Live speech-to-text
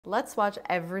Let's swatch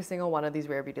every single one of these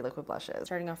Rare Beauty liquid blushes.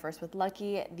 Starting off first with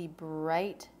Lucky, the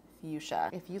Bright Fuchsia.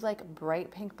 If you like bright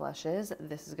pink blushes,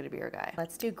 this is gonna be your guy.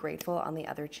 Let's do Grateful on the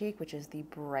other cheek, which is the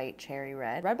Bright Cherry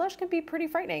Red. Red blush can be pretty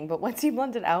frightening, but once you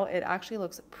blend it out, it actually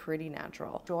looks pretty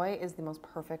natural. Joy is the most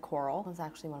perfect coral. It's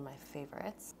actually one of my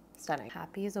favorites. Stunning.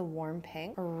 Happy is a warm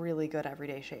pink, a really good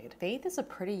everyday shade. Faith is a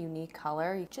pretty unique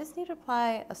color. You just need to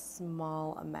apply a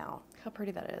small amount. Look how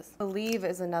pretty that is. Believe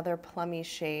is another plummy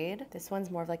shade. This one's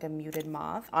more of like a muted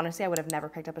mauve. Honestly, I would have never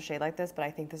picked up a shade like this, but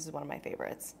I think this is one of my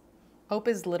favorites. Hope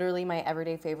is literally my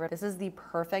everyday favorite. This is the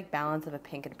perfect balance of a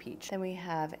pink and a peach. Then we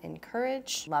have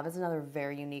Encourage. Love is another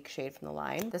very unique shade from the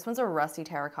line. This one's a rusty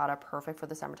terracotta, perfect for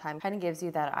the summertime. Kind of gives you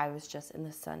that I was just in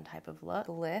the sun type of look.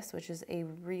 Bliss, which is a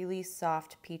really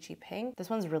soft peachy pink. This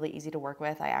one's really easy to work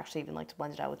with. I actually even like to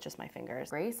blend it out with just my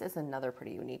fingers. Grace is another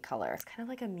pretty unique color. It's kind of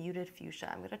like a muted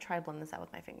fuchsia. I'm gonna try blend this out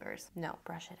with my fingers. No,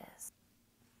 brush it is.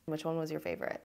 Which one was your favorite?